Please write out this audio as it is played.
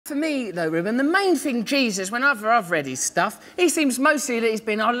For me, though, Ruben, the main thing Jesus, whenever I've read his stuff, he seems mostly that he's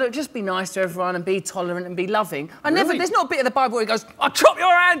been, oh, look, just be nice to everyone and be tolerant and be loving. There's not a bit of the Bible where he goes, I'll chop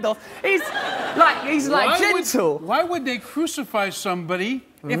your hand off. He's like gentle. Why would they crucify somebody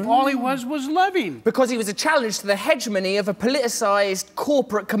if all he was loving? Because he was a challenge to the hegemony of a politicised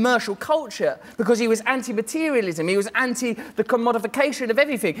corporate commercial culture. Because he was anti-materialism. He was anti the commodification of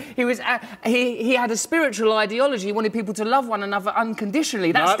everything. He was he had a spiritual ideology. He wanted people to love one another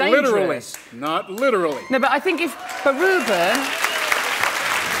unconditionally. That's dangerous. Not literally. No, but I think for Ruben...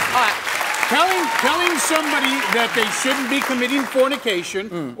 All right. Telling somebody that they shouldn't be committing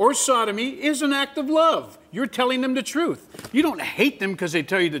fornication or sodomy is an act of love. You're telling them the truth. You don't hate them because they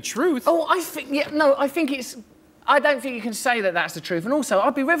tell you the truth. Oh, I don't think you can say that that's the truth. And also,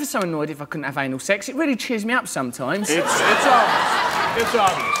 I'd be ever so annoyed if I couldn't have anal sex. It really cheers me up sometimes. It's obvious. It's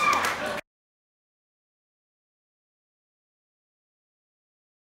obvious.